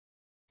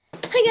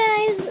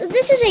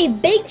this is a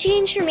big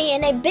change for me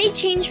and a big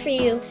change for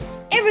you.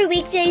 Every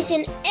weekdays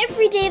and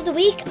every day of the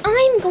week,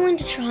 I'm going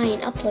to try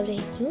and upload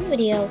a new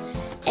video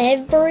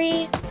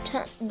every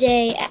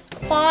day at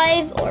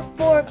 5 or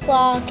 4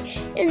 o'clock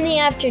in the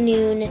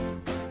afternoon.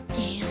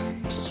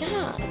 And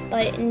yeah,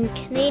 but in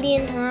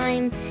Canadian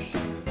time,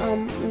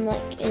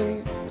 like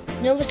in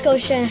Nova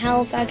Scotia,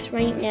 Halifax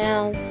right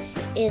now,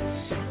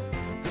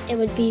 it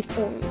would be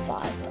 4 and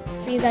 5.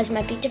 For you guys, it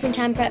might be different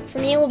time. For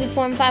me, it will be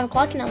 4 and 5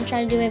 o'clock, and I'll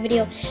try to do a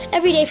video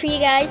every day for you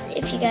guys.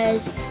 If you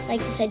guys like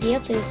this idea,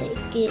 please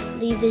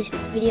leave this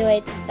video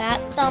a fat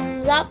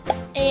thumbs up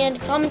and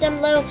comment down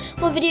below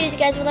what videos you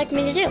guys would like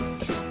me to do.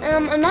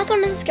 I'm not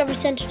going to the Discovery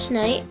Center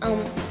tonight.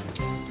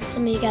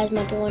 Some of you guys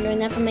might be wondering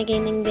that from my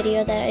gaming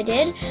video that I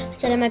did. I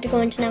said I might be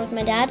going tonight with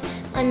my dad.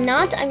 I'm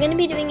not. I'm going to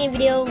be doing a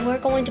video. We're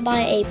going to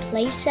buy a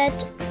play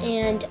set,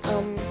 and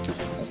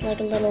it's like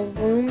a little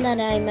room that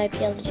I might be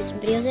able to do some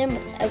videos in,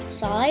 but it's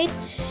outside.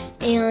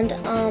 And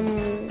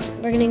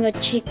we're going to go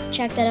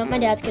check that out. My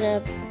dad's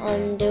going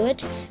to do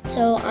it.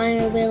 So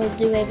I will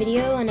do a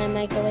video, and I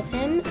might go with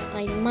him.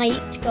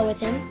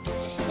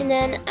 And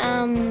then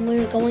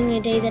we're going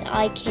a day that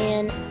I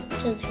can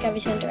to the Discovery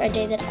Center, a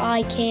day that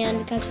I can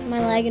because of my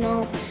leg and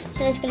all.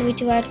 So it's going to be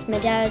 2 hours. My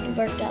dad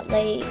worked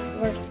late.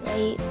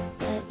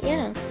 But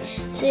yeah,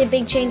 it's a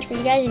big change for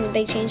you guys and a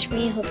big change for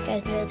me. I hope you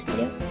guys enjoyed this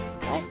video.